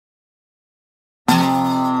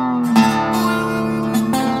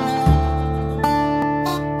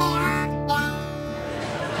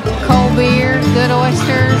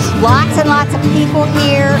Lots and lots of people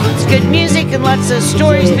here. It's good music and lots of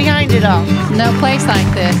stories behind it all. No place like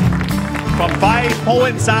this. From Five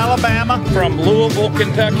Points, Alabama. From Louisville,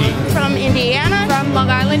 Kentucky. From Indiana. From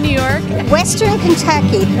Long Island, New York. Western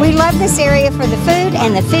Kentucky. We love this area for the food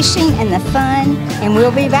and the fishing and the fun, and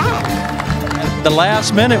we'll be back. At the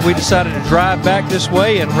last minute, we decided to drive back this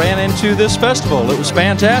way and ran into this festival. It was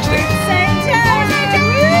fantastic.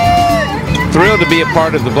 Thrilled to be a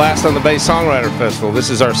part of the Blast on the Bay Songwriter Festival. This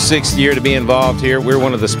is our 6th year to be involved here. We're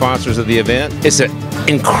one of the sponsors of the event. It's an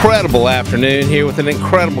incredible afternoon here with an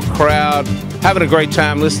incredible crowd, having a great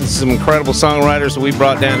time listening to some incredible songwriters that we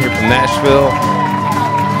brought down here from Nashville.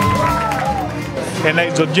 And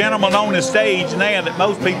there's a gentleman on the stage now that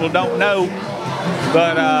most people don't know,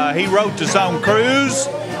 but he wrote the song Cruise,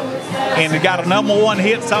 and he got a #1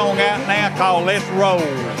 hit song out now called Let's Roll.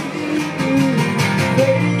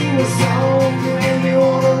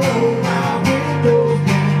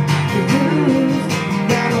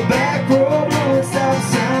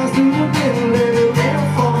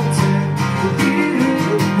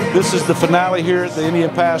 This is the finale here at the Indian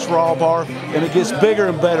Pass Raw Bar, and it gets bigger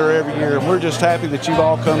and better every year, and we're just happy that you've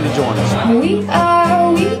all come to join us. We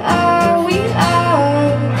are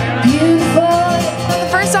beautiful. The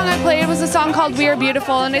first song I played was a song called We Are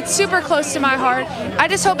Beautiful, and it's super close to my heart. I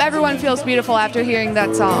just hope everyone feels beautiful after hearing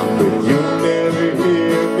that song. You'll never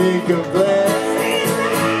hear me complain,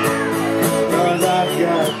 'cause I've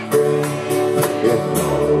got friends in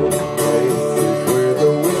all places where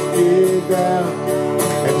the whiskey's down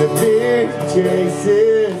and the beer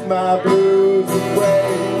chases my blues away.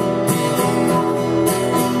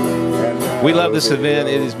 We love this event.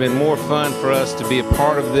 It has been more fun for us to be a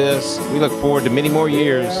part of this. We look forward to many more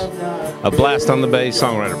years of Blast on the Bay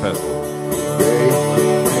Songwriter Festival.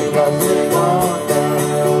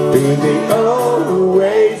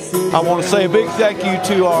 I want to say a big thank you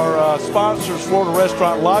to our sponsors, Florida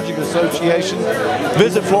Restaurant Lodging Association,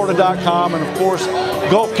 Visit Florida.com, and of course,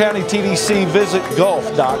 Gulf County TDC, Visit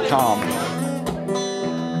Gulf.com.